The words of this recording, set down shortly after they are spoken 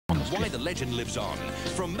why the legend lives on.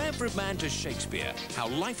 From Manfred Mann to Shakespeare, how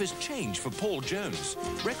life has changed for Paul Jones.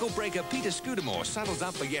 Record breaker Peter Scudamore saddles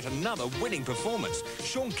up for yet another winning performance.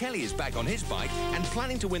 Sean Kelly is back on his bike and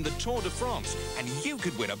planning to win the Tour de France. And you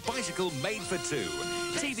could win a bicycle made for two.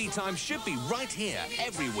 TV Time should be right here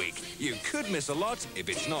every week. You could miss a lot if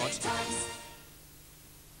it's not.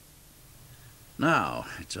 Now,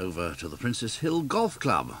 it's over to the Princess Hill Golf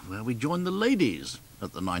Club, where we join the ladies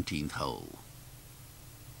at the 19th hole.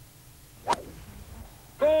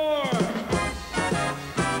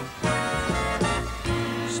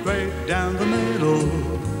 Straight down the middle,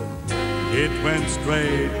 it went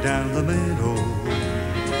straight down the middle.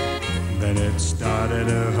 Then it started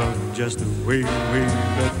to hook just a wee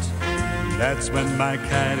bit. That's when my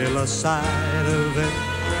caddy lost sight of it.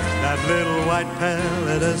 That little white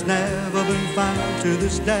pellet has never been found to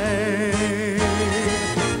this day.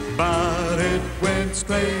 But it went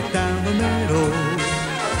straight down the middle,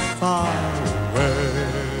 far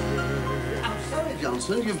away. I'm sorry,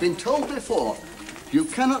 Johnson, you've been told before. You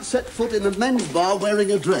cannot set foot in a men's bar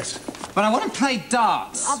wearing a dress. But I want to play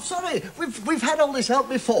darts. I'm sorry, we've had all this help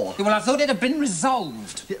before. Well, I thought it had been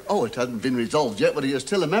resolved. Yeah, oh, it hasn't been resolved yet, whether you're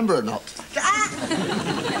still a member or not. Look,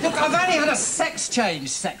 I've only had a sex change,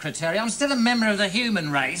 Secretary. I'm still a member of the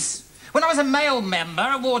human race. When I was a male member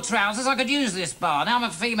and wore trousers, I could use this bar. Now I'm a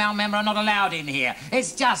female member, I'm not allowed in here.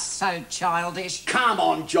 It's just so childish. Come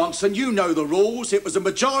on, Johnson, you know the rules. It was a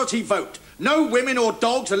majority vote. No women or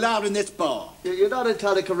dogs allowed in this bar. You're not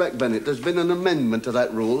entirely correct, Bennett. There's been an amendment to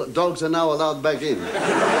that rule. Dogs are now allowed back in.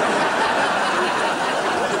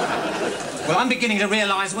 Well, I'm beginning to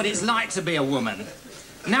realise what it's like to be a woman.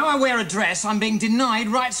 Now I wear a dress, I'm being denied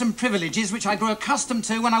rights and privileges which I grew accustomed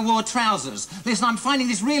to when I wore trousers. Listen, I'm finding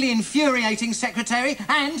this really infuriating, Secretary,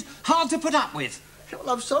 and hard to put up with.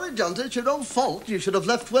 Well, I'm sorry, Johnson. It's your own fault. You should have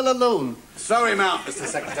left well alone. Throw him out, Mr.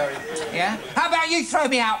 Secretary. Yeah? How about you throw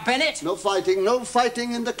me out, Bennett? No fighting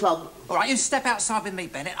in the club. All right, you step outside with me,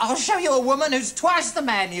 Bennett. I'll show you a woman who's twice the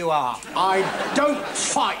man you are. I don't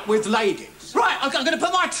fight with ladies. Right, I'm going to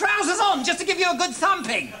put my trousers on just to give you a good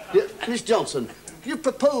thumping. Yeah, Miss Johnson, you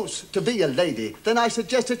propose to be a lady, then I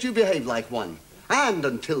suggest that you behave like one. And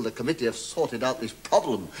until the committee have sorted out this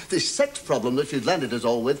problem, this sex problem that you've landed us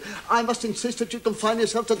all with, I must insist that you confine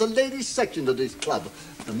yourself to the ladies' section of this club.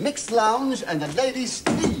 The mixed lounge and the ladies'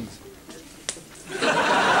 teas. Well,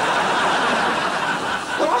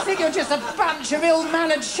 I think you're just a bunch of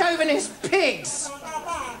ill-mannered chauvinist pigs.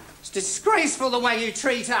 It's disgraceful the way you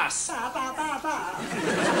treat us.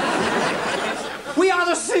 We are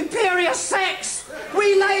the superior sex,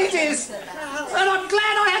 we ladies, and I'm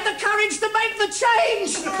glad I had the courage to make the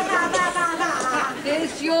change.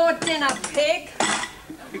 Here's your dinner, pig.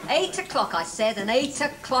 8 o'clock, I said, and 8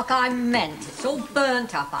 o'clock I meant. It's all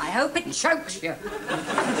burnt up. I hope it chokes you.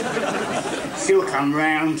 She'll come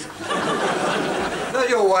round. Is that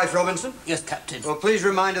your wife, Robinson? Yes, Captain. Well, please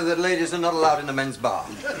remind her that ladies are not allowed in the men's bar.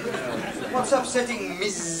 What's upsetting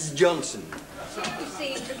Miss Johnson? You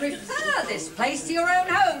seem to prefer this place to your own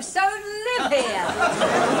home, so live here.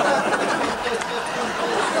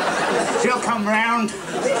 She'll come round.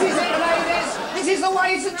 This is it, ladies. This is the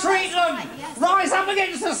way to treat them. Rise up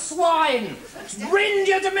against the swine. Rend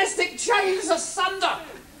your domestic chains asunder.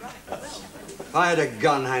 If I had a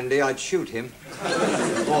gun handy, I'd shoot him.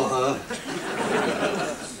 Or her.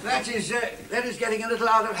 That is getting a little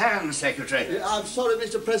out of hand, Secretary. Yeah, I'm sorry,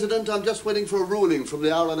 Mr. President. I'm just waiting for a ruling from the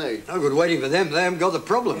RNA. No good waiting for them. They haven't got the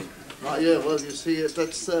problem. Yeah, well, you see,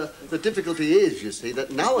 that's the difficulty is, you see,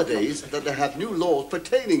 that nowadays that they have new laws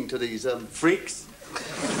pertaining to these Freaks.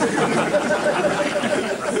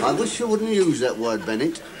 I wish you wouldn't use that word,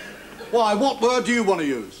 Bennett. Why, what word do you want to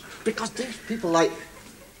use? Because these people like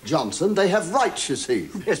Johnson, they have rights, you see.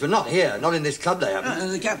 Yes, but not here. Not in this club they haven't.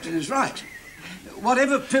 The captain is right.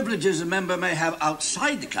 Whatever privileges a member may have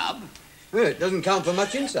outside the club... Well, it doesn't count for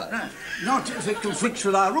much inside. No, not if it conflicts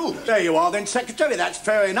with our rules. There you are then, Secretary. That's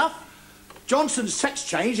fair enough. Johnson's sex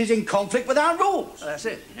change is in conflict with our rules. That's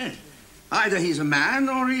it, yes. Either he's a man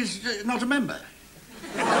or he's not a member.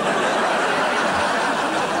 Why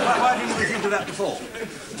didn't we think of that before?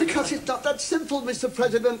 Because it's not that simple, Mr.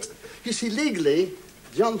 President. You see, legally,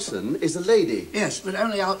 Johnson is a lady. Yes, but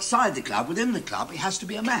only outside the club. Within the club, he has to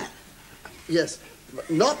be a man. Yes, but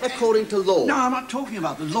not according to law. No, I'm not talking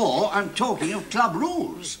about the law. I'm talking of club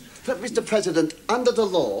rules. But, Mr. President, under the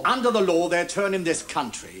law... Under the law, they're turning this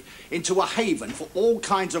country into a haven for all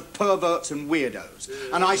kinds of perverts and weirdos.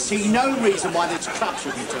 And I see no reason why this club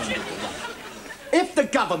should be turned into one. If the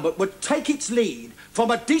government would take its lead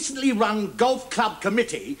from a decently run golf club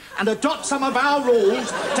committee and adopt some of our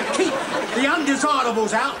rules to keep the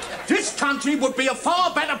undesirables out, this country would be a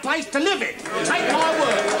far better place to live in. Take my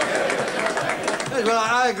word. Yes, well,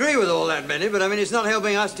 I agree with all that, Benny, but I mean, it's not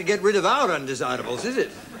helping us to get rid of our undesirables, is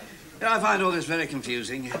it? I find all this very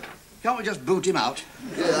confusing. Can't we just boot him out?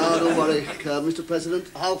 Yeah, don't worry, Mr. President.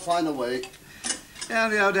 I'll find a way. Yeah,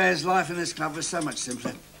 the old days, life in this club was so much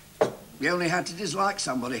simpler. You only had to dislike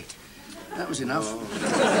somebody. That was enough.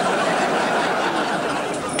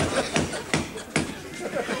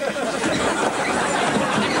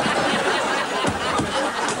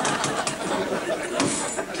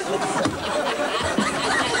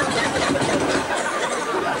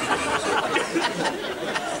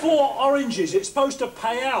 Four oranges. It's supposed to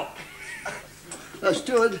pay out.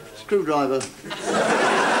 Steward, screwdriver.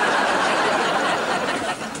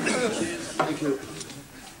 Thank you.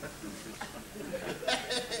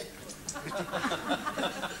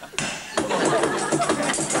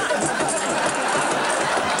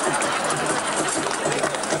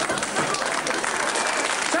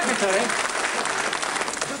 Secretary,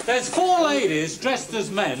 there's four ladies dressed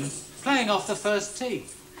as men playing off the first tee.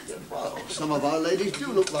 Well, some of our ladies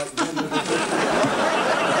do look like men.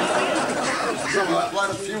 Quite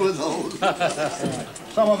a few of those.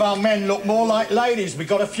 Some of our men look more like ladies. We've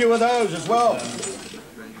got a few of those as well.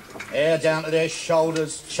 Hair down to their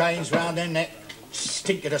shoulders, chains round their neck,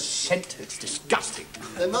 stink of a scent. It's disgusting.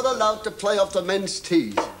 They're not allowed to play off the men's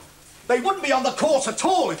tees. They wouldn't be on the course at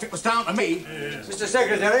all if it was down to me. Mr.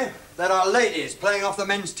 Secretary, there are ladies playing off the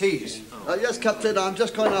men's tees. Yes, Captain, I'm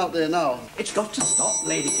just going out there now. It's got to stop,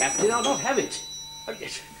 Lady Captain. I'll not have it. Oh,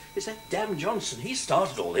 it's that damn Johnson. He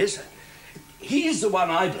started all this. He's the one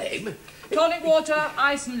I blame. Tonic water,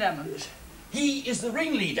 ice and lemons. He is the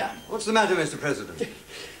ringleader. What's the matter, Mr. President?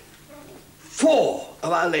 4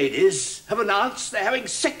 of our ladies have announced they're having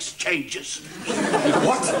sex changes.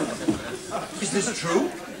 What? Is this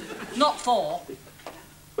true? Not 4.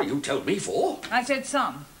 Well, you told me 4. I said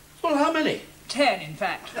some. Well, how many? 10, in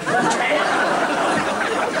fact. 10?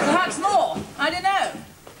 Perhaps more. I don't know.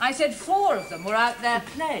 I said 4 of them were out there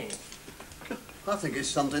playing. I think it's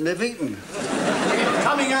something they've eaten.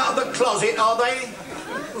 Coming out of the closet, are they?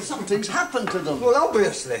 Well, something's happened to them. Well,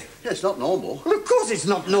 obviously. Yeah, it's not normal. Well, of course it's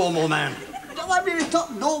not normal, man. No, I mean, it's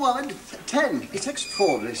not normal. I mean, 10. It's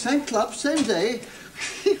extraordinary. Same club, same day.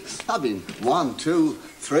 I mean, 1, 2,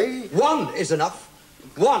 3. 1 is enough.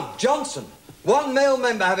 1, Johnson. 1 male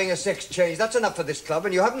member having a sex change. That's enough for this club,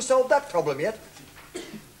 and you haven't solved that problem yet.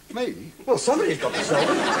 Me? Well, somebody's got to solve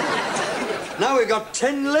it. Now we've got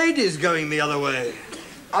 10 ladies going the other way.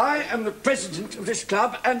 I am the president of this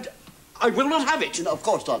club, and I will not have it. No, of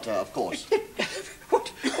course, Doctor, of course.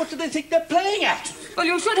 What do they think they're playing at? Well,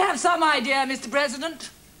 you should have some idea, Mr.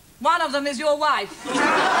 President. One of them is your wife.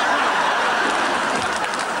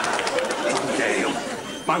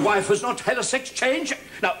 My wife has not had a sex change.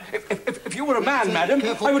 Now, if you were a man, madam,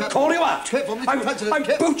 Careful, I would careful. call you out. Careful, Mr. President.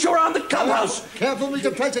 I'd boot you around the clubhouse. Careful,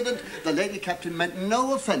 Mr. President. The lady captain meant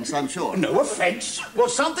no offence, I'm sure. No offence. Well,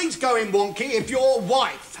 something's going wonky. If your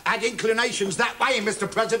wife had inclinations that way, Mr.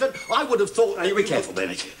 President, I would have thought... Now, you be careful,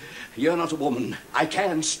 Bennett. You're not a woman. I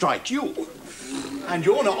can strike you. And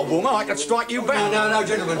you're not a woman. I could strike you back. No,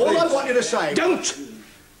 gentlemen, All I please. want you to say... Don't!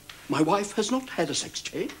 My wife has not had a sex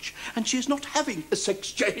change, and she is not having a sex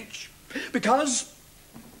change, because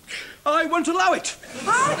I won't allow it.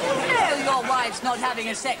 How do you know your wife's not having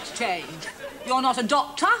a sex change? You're not a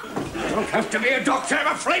doctor? I don't have to be a doctor.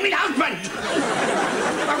 I'm a flaming husband.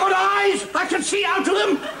 I've got eyes. I can see out of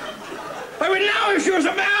them. I will now if she was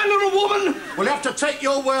a man or a woman. We'll have to take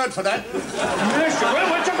your word for that. Yes, you will.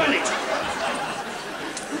 Wait a minute.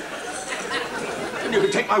 And you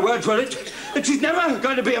can take my word for it that she's never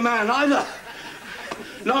going to be a man either.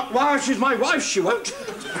 Not while she's my wife, she won't.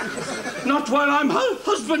 Not while I'm her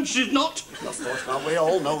husband, she's not. Of course not. We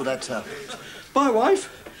all know that, sir. My wife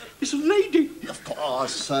is a lady. Of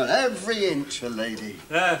course, sir. Every inch a lady.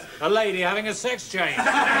 A lady having a sex change.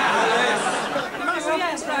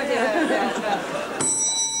 Yes, right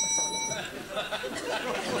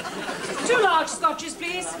here. 2 large scotches,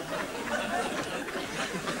 please.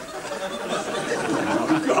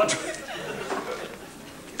 Oh, God.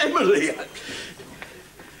 Emily.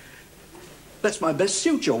 That's my best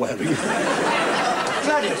suit you're wearing.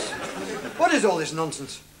 Gladys, what is all this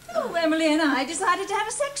nonsense? Oh, Emily and I decided to have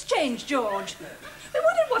a sex change, George. We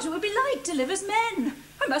wondered what it would be like to live as men.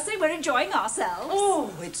 I must say we're enjoying ourselves.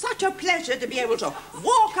 Oh, it's such a pleasure to be able to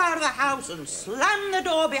walk out of the house and slam the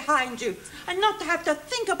door behind you and not to have to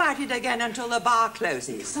think about it again until the bar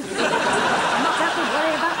closes. Not have to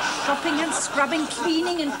worry about shopping and scrubbing,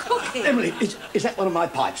 cleaning and cooking. Emily, is that one of my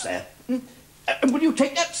pipes there? And will you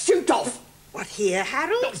take that suit off? What, here,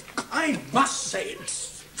 Harold? I must say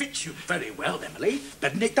it's fits you very well, Emily,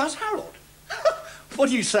 than it does Harold. What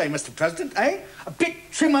do you say, Mr. President, eh? A bit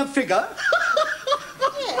trimmer figure?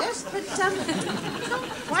 Yes, but not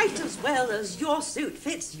quite as well as your suit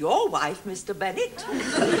fits your wife, Mr. Bennett.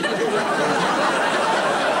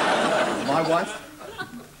 My wife?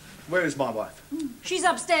 Where is my wife? She's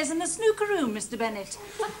upstairs in the snooker room, Mr. Bennett.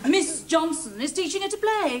 Miss Johnson is teaching her to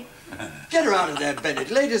play. Get her out of there, Bennett.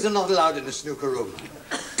 Ladies are not allowed in the snooker room.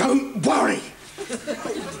 Don't worry.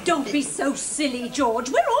 Don't be so silly, George.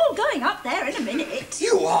 We're all going up there in a minute.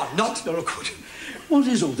 You are not. No, look, what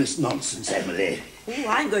is all this nonsense, Emily? Oh,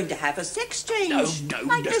 I'm going to have a sex change. No,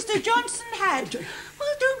 like Mr. Johnson had.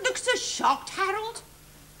 Well, don't look so shocked, Harold.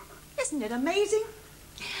 Isn't it amazing?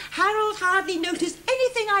 Harold hardly noticed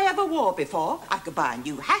anything I ever wore before. I could buy a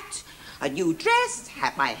new hat, a new dress,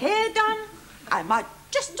 have my hair done. I might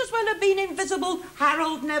just as well have been invisible.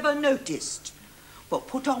 Harold never noticed. But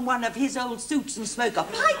put on one of his old suits and smoke a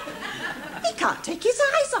pipe, he can't take his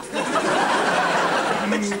eyes off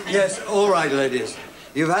me. Yes, all right, ladies.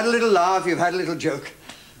 You've had a little laugh, you've had a little joke.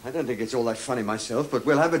 I don't think it's all that funny myself, but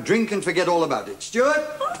we'll have a drink and forget all about it. Stuart?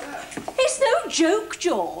 It's no joke,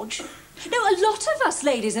 George. No, a lot of us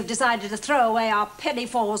ladies have decided to throw away our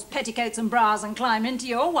pinafores, petticoats and bras and climb into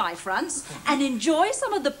your wife fronts and enjoy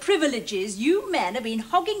some of the privileges you men have been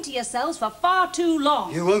hogging to yourselves for far too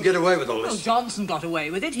long. You won't get away with all Well, this. Johnson got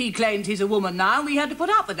away with it. He claimed he's a woman now, and we had to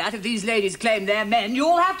put up with that. If these ladies claim they're men, you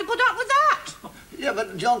all have to put up with that. Yeah,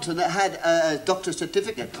 but Johnson had a doctor's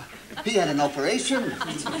certificate. He had an operation.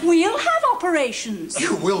 We'll have operations.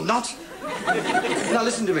 You will not. Now,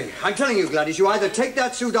 listen to me. I'm telling you, Gladys, you either take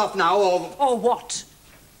that suit off now or... Or what?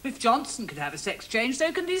 If Johnson could have a sex change,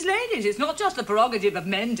 so can these ladies. It's not just the prerogative of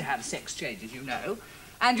men to have sex changes, you know.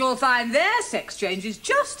 And you'll find their sex change is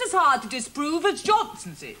just as hard to disprove as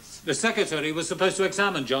Johnson's is. The secretary was supposed to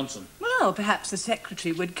examine Johnson. Well, perhaps the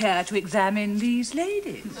secretary would care to examine these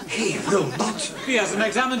ladies. He will not. He hasn't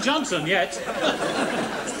examined Johnson yet.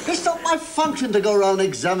 It's not my function to go around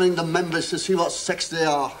examining the members to see what sex they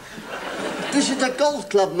are. This is a golf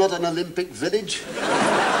club, not an Olympic village.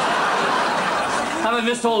 Have I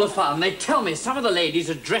missed all the fun? They tell me some of the ladies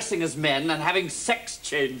are dressing as men and having sex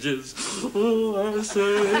changes. Oh, I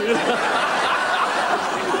say.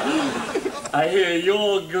 I hear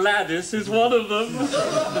your Gladys is one of them.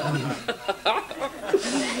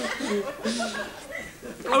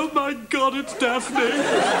 Oh, my God, it's Daphne.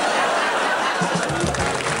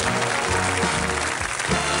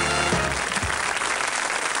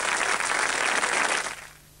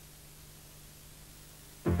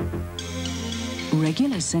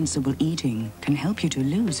 Regular sensible eating can help you to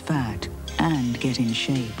lose fat and get in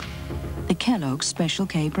shape. The Kellogg's Special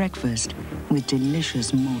K breakfast with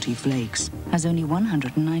delicious malty flakes has only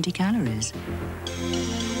 190 calories.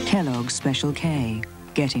 Kellogg's Special K.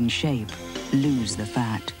 Get in shape. Lose the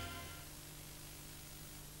fat.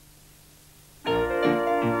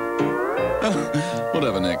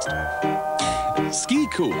 Whatever next. Ski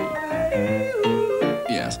Cool.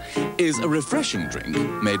 Yes, is a refreshing drink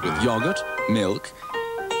made with yogurt, milk,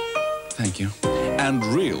 thank you, and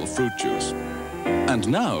real fruit juice. And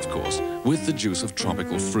now, of course, with the juice of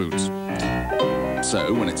tropical fruits.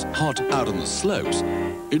 So, when it's hot out on the slopes,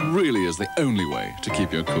 it really is the only way to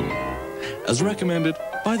keep your cool. As recommended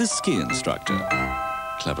by the ski instructor.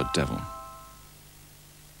 Clever devil.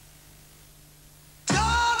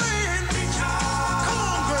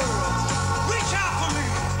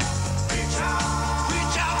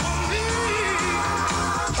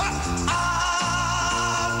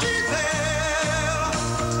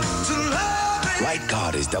 Right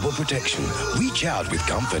guard is double protection. Reach out with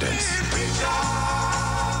confidence.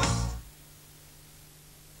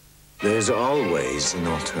 There's always an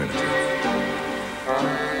alternative.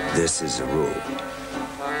 This is a rule.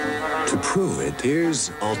 To prove it,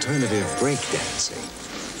 here's alternative breakdancing.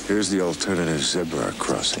 Here's the alternative zebra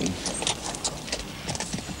crossing.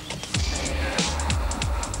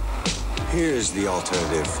 Here's the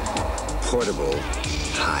alternative portable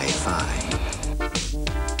hi-fi.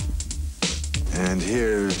 And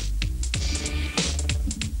here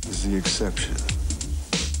is the exception.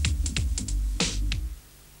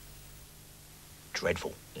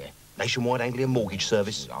 Dreadful. Yeah. Nationwide Anglian Mortgage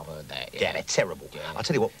Service. I've heard that. Yeah, they're terrible. Yeah. I'll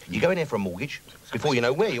tell you what, you go in there for a mortgage, before you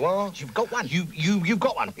know where you are, you've got one. You've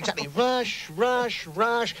got one. Exactly. Rush.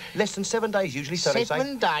 Less than 7 days usually, so they say.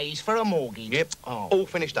 7 days for a mortgage? Yep. Oh. All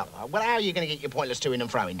finished up. Well, how are you going to get your pointless to-in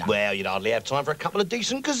and fro-in done? Well, you'd hardly have time for a couple of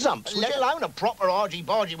decent gazumps, Let alone a proper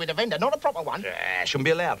argy-bargy with a vendor, not a proper one. Yeah, shouldn't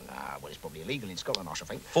be allowed. Well, it's probably illegal in Scotland, I should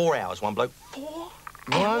think. 4 hours, one bloke. 4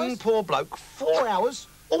 One poor bloke, 4 hours,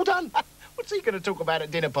 all done. Well, What's he going to talk about at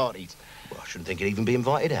dinner parties? Well, I shouldn't think he'd even be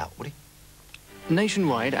invited out, would he?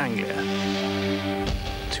 Nationwide Anglia.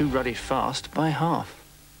 2 ruddy fast by half.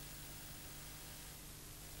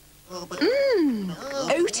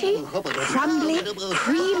 Oaty, crumbly,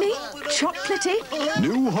 creamy, chocolatey.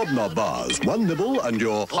 New Hobnob bars. 1 nibble and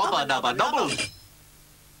you're... Hobba nubba nobble.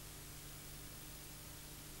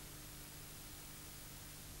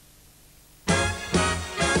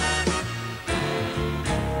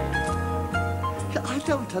 I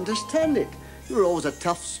don't understand it. You were always a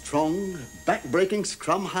tough, strong, back-breaking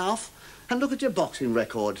scrum half. And look at your boxing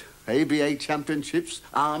record. ABA championships,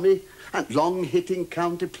 army, and long-hitting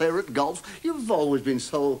county player at golf. You've always been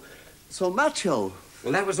so macho.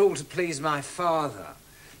 Well, that was all to please my father.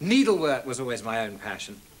 Needlework was always my own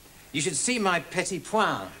passion. You should see my petit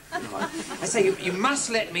point. I say, you must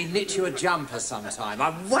let me knit you a jumper sometime.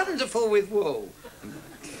 I'm wonderful with wool.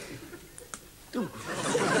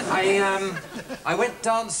 I went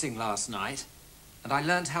dancing last night, and I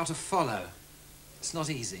learned how to follow. It's not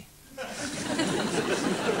easy.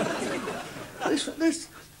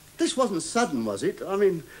 This wasn't sudden, was it? I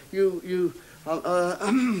mean, you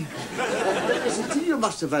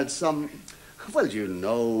must have had some, well, you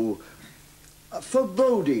know,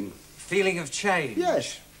 foreboding. Feeling of change?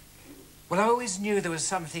 Yes. Well, I always knew there was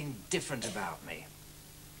something different about me.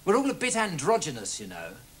 We're all a bit androgynous, you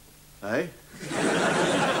know. Eh?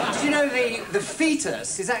 Did you know the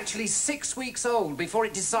fetus is actually 6 weeks old before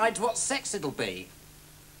it decides what sex it'll be?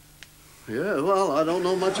 Yeah, well, I don't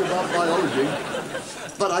know much about biology.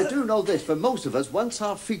 But I do know this. For most of us, once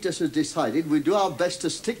our fetus has decided, we do our best to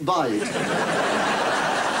stick by it.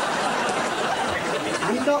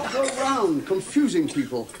 And not go round confusing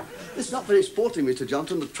people. It's not very sporting, Mr.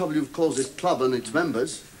 Johnson, the trouble you've caused this club and its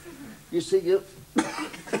members. You see, you...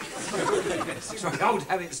 Old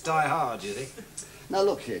habits die hard, you think? Now,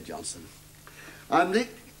 look here, Johnson. I'm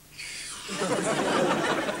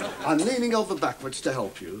leaning over backwards to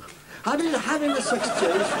help you. Having a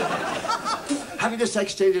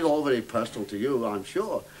sex change is all very personal to you, I'm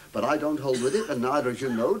sure. But I don't hold with it, and neither, as you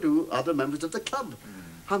know, do other members of the club.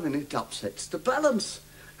 I mean, it upsets the balance.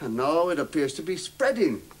 And now it appears to be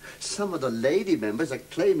spreading. Some of the lady members are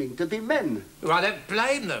claiming to be men. Well, I don't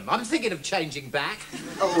blame them. I'm thinking of changing back.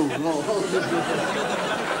 Oh, no.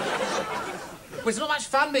 Well, it's not much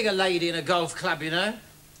fun being a lady in a golf club, you know.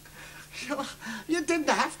 You didn't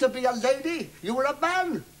have to be a lady. You were a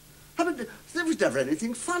man. I mean, there was never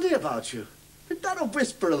anything funny about you. Not a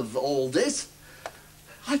whisper of all this.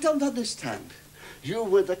 I don't understand. You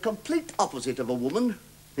were the complete opposite of a woman.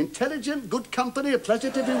 Intelligent, good company, a pleasure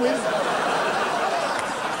to be with.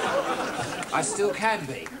 I still can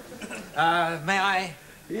be. May I?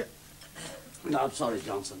 Yeah. No, I'm sorry,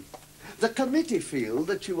 Johnson. The committee feel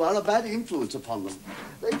that you are a bad influence upon them.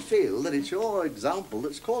 They feel that it's your example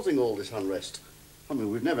that's causing all this unrest. I mean,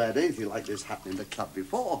 we've never had anything like this happen in the club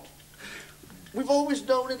before. We've always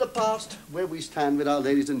known in the past where we stand with our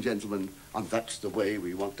ladies and gentlemen, and that's the way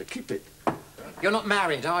we want to keep it. You're not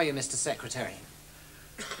married, are you, Mr. Secretary?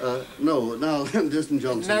 No, listen,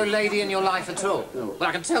 Johnson. No lady in your life at all? No. Well,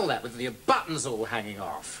 I can tell that with your buttons all hanging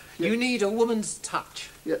off. Yeah. You need a woman's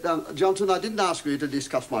touch. Yeah, Johnson, I didn't ask you to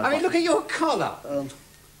discuss my... I mean, look at your collar.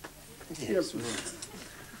 Yes.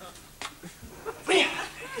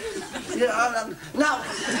 Yeah, now...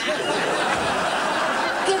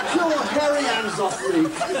 Get your hairy hands off me.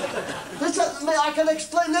 Listen, I can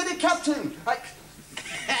explain, Lady Captain.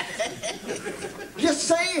 You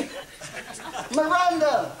see?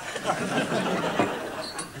 Miranda!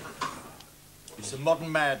 It's a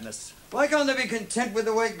modern madness. Why can't they be content with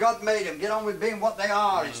the way God made them? Get on with being what they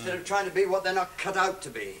are instead of trying to be what they're not cut out to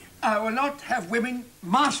be. I will not have women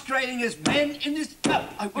masquerading as men in this club.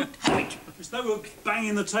 I won't have it. There's no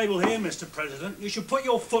banging the table here, Mr. President. You should put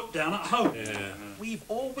your foot down at home. Yeah. We've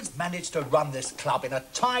always managed to run this club in a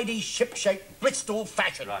tidy, ship-shaped Bristol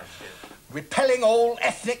fashion. Right, yeah. Repelling all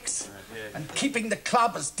ethnics and keeping the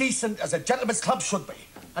club as decent as a gentleman's club should be.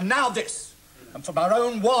 And now this. And from our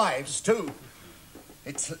own wives, too.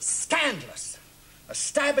 It's scandalous. A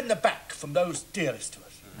stab in the back from those dearest to us.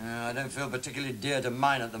 I don't feel particularly dear to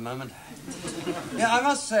mine at the moment. Yeah, I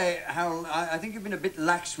must say, Harold, I think you've been a bit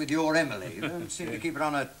lax with your Emily. You don't seem to keep her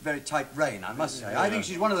on a very tight rein, I must say. I think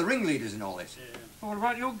she's one of the ringleaders in all this. What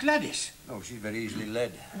about your Gladys? Oh, she's very easily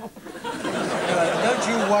led. Don't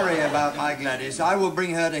you worry about my Gladys. I will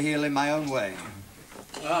bring her to heel in my own way.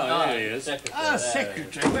 Oh, there he is.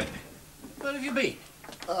 Secretary. Where have you been?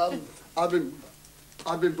 I've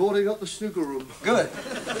been boarding up the snooker room. Good.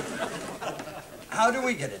 How do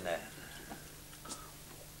we get in there?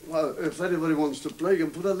 Well, if anybody wants to play, you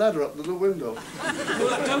can put a ladder up to the window.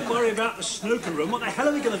 Well, don't worry about the snooker room. What the hell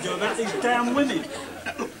are we going to do about these damn women?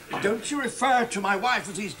 Don't you refer to my wife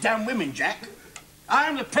as these damn women, Jack.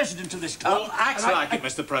 I'm the president of this club. Well, act like it,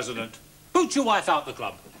 Mr. President. Boot your wife out the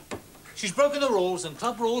club. She's broken the rules, and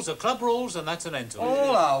club rules are club rules, and that's an end to it.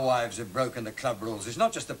 All our wives have broken the club rules. It's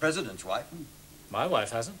not just the president's wife. My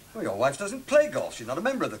wife hasn't. Well, your wife doesn't play golf. She's not a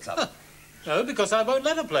member of the club. No, because I won't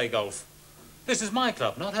let her play golf. This is my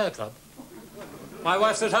club, not her club. My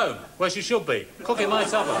wife's at home, where she should be, cooking my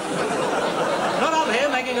supper. Not up here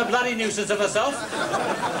making a bloody nuisance of herself.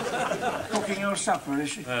 Cooking your supper, is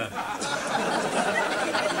she? Yeah.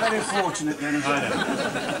 Very fortunate, then. I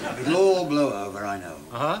know. It'll all blow over, I know.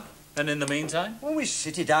 Uh-huh. And in the meantime? Well, we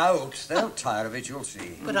sit it out. They'll tire of it, you'll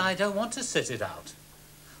see. But I don't want to sit it out.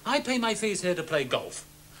 I pay my fees here to play golf.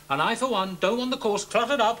 And I, for one, don't want the course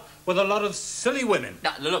cluttered up with a lot of silly women.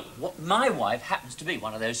 Now, look, my wife happens to be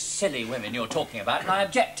one of those silly women you're talking about, and I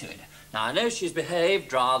object to it. Now, I know she's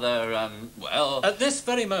behaved rather, well... At this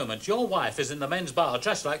very moment, your wife is in the men's bar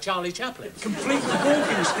dressed like Charlie Chaplin. Complete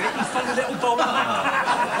walking stick and funny little bowler.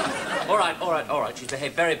 All right. She's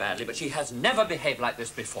behaved very badly, but she has never behaved like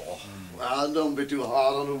this before. Well, don't be too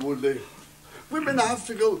hard on her, Woodley. Women have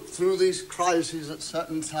to go through these crises at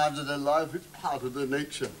certain times of their life. It's part of their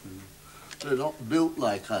nature. They're not built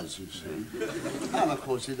like us, you see. And, of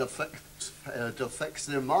course, it affects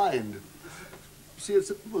their mind. See, at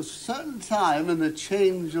a certain time in the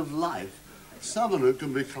change of life, some of them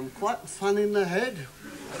can become quite funny in the head.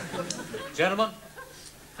 Gentlemen,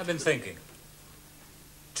 I've been thinking.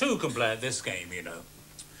 Two can play at this game, you know.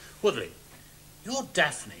 Woodley, your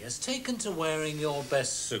Daphne has taken to wearing your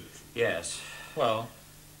best suit. Yes. Well,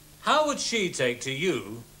 how would she take to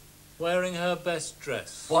you wearing her best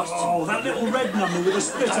dress? What? Oh, that little red number with a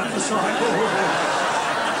split up the side.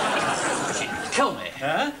 She'd kill me.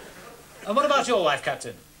 Huh? And what about your wife,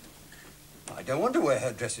 Captain? I don't want to wear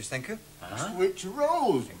her dresses, thank you. Switch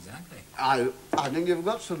roles. Exactly. I think you've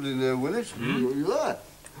got something there, Willis. Yeah.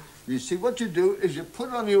 You see, what you do is you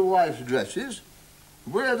put on your wife's dresses,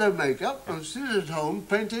 wear their makeup, and sit at home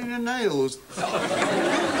painting your nails.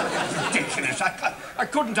 Ridiculous. I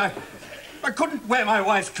couldn't wear my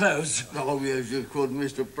wife's clothes. Oh, yes, you could,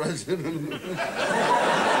 Mr. President.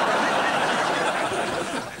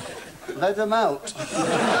 Let them out.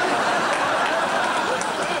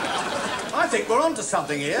 I think we're onto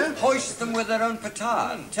something here. Hoist them with their own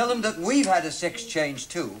petard. Tell them that we've had a sex change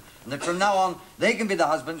too, and that from now on they can be the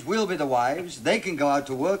husbands, we'll be the wives, they can go out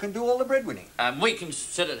to work and do all the breadwinning. And we can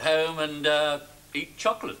sit at home and eat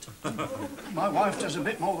chocolate. My wife does a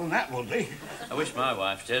bit more than that, Woodley. I wish my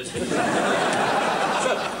wife did. So,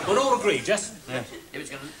 we're all agreed, Jess? Yeah. It was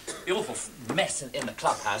going to be an awful mess in the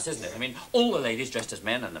clubhouse, isn't it? I mean, all the ladies dressed as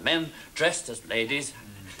men and the men dressed as ladies.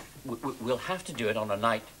 We'll have to do it on a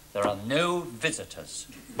night there are no visitors.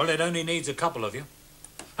 Well, it only needs a couple of you.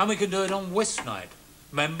 And we can do it on whist night.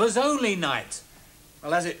 Members only night.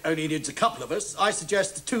 Well, as it only needs a couple of us, I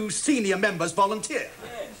suggest the two senior members volunteer.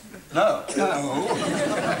 No.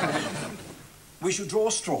 We should draw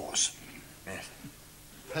straws. Yes.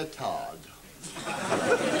 Petard.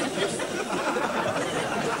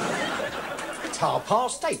 It's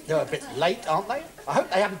 8:30. They're a bit late, aren't they? I hope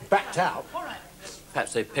they haven't backed out. All right.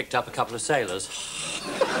 Perhaps they picked up a couple of sailors.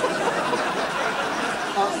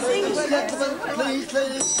 Ladies and gentlemen, please,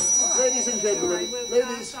 ladies and gentlemen,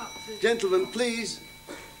 gentlemen, please.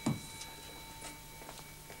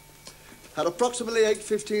 At approximately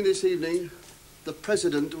 8:15 this evening, the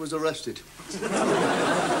President was arrested.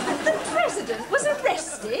 The President was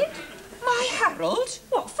arrested? My Harold?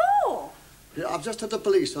 What for? Yeah, I've just had the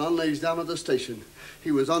police on. He's down at the station.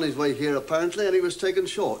 He was on his way here, apparently, and he was taken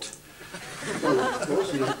short. Well, of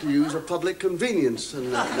course, he had to use a public convenience,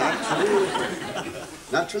 and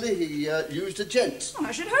naturally, he used a gent.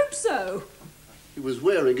 I should hope so. He was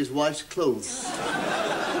wearing his wife's clothes.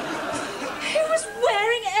 He was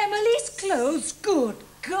wearing Emily's clothes? Good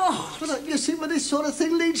God. But you see what this sort of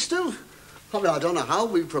thing leads to? I mean, I don't know how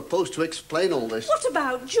we propose to explain all this. What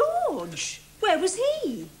about George? Where was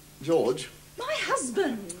he? George? My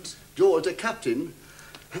husband. George, the captain,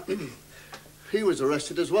 he was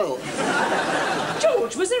arrested as well.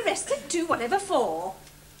 George was arrested too, whatever for?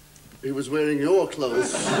 He was wearing your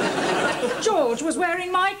clothes. George was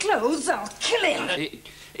wearing my clothes. I'll kill him.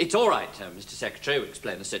 It's all right, Mr. Secretary. We'll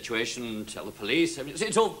explain the situation, tell the police. I mean,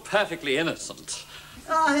 it's all perfectly innocent.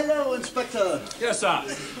 Ah, hello, Inspector. Yes, sir.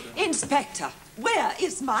 Inspector, where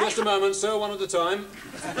is my... Just a moment, sir. One at a time.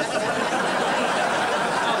 Now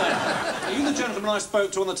then, are you the gentleman I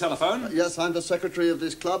spoke to on the telephone? Yes, I'm the secretary of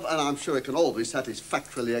this club, and I'm sure it can all be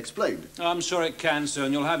satisfactorily explained. I'm sure it can, sir,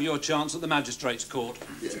 and you'll have your chance at the magistrate's court.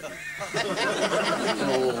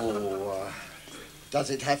 Does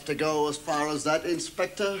it have to go as far as that,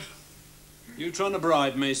 Inspector? You trying to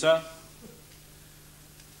bribe me, sir?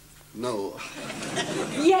 No.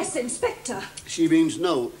 Yes, Inspector. She means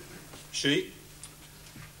no. She?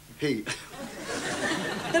 He.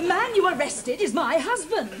 The man you arrested is my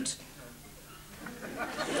husband.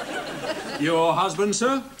 Your husband,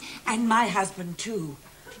 sir? And my husband, too.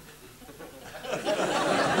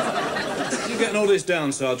 You getting all this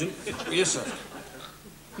down, Sergeant? Yes, sir.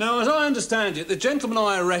 Now, as I understand it, the gentleman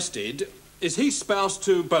I arrested, is he spouse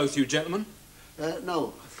to both you gentlemen?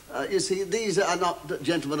 No. You see, these are not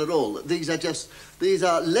gentlemen at all. These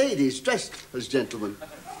are ladies dressed as gentlemen.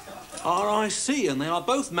 I see, and they are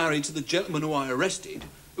both married to the gentleman who I arrested,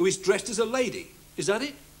 who is dressed as a lady. Is that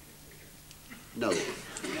it? No.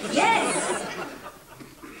 Yes!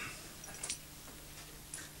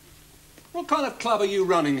 What kind of club are you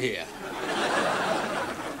running here?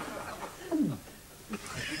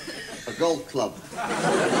 A golf club.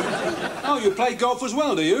 Oh, you play golf as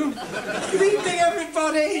well, do you? Good evening,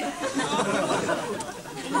 everybody.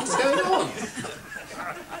 What's going on?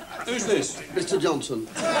 Who's this? Mr. Johnson.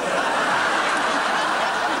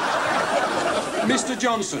 Mr.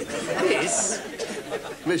 Johnson. Miss?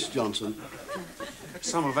 Miss Johnson.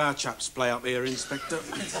 Some of our chaps play up here, Inspector.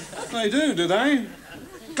 They do they?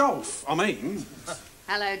 Golf, I mean.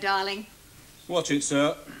 Hello, darling. Watch it,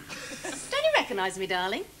 sir. Don't you recognise me,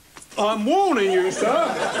 darling? I'm warning you,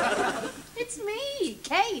 sir. It's me,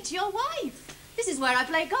 Kate, your wife. This is where I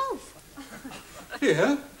play golf.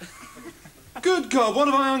 Here? Good God, what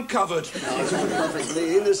have I uncovered? Oh, it's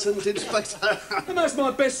perfectly innocent, Inspector. And that's my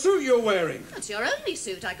best suit you're wearing. It's your only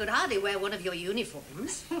suit. I could hardly wear one of your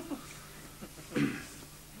uniforms.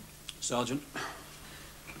 Sergeant.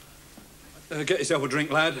 Get yourself a drink,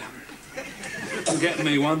 lad. I'm getting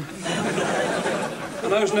me one.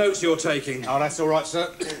 And those notes you're taking. Oh, that's all right,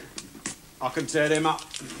 sir. I can tear them up.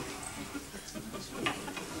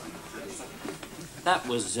 That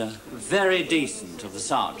was very decent of the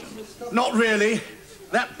sergeant. Not really.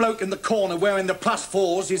 That bloke in the corner wearing the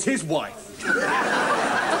 +4s is his wife. Straight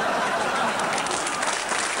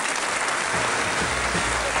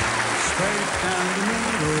down the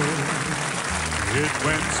middle, it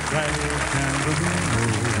went straight down the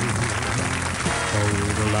middle. Oh,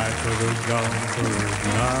 the life of a golfer is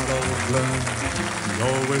not all gloom.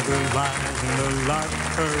 Always the light in the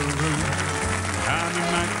locker room. I'm in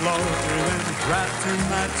my glory and wrapped in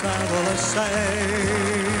my towel, I say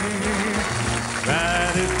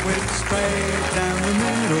that it went straight down the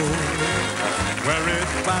middle. Where it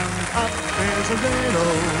wound up is a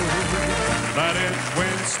little, but it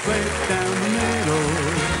went straight down the middle,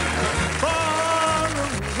 far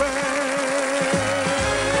away.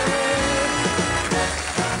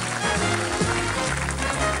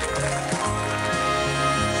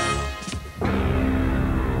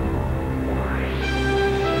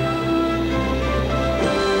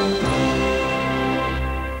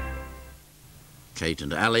 Kate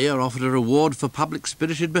and Ali are offered a reward for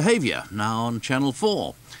public-spirited behaviour, now on Channel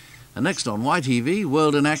 4. And next on YTV,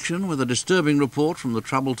 World in Action, with a disturbing report from the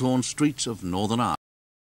trouble-torn streets of Northern Ireland.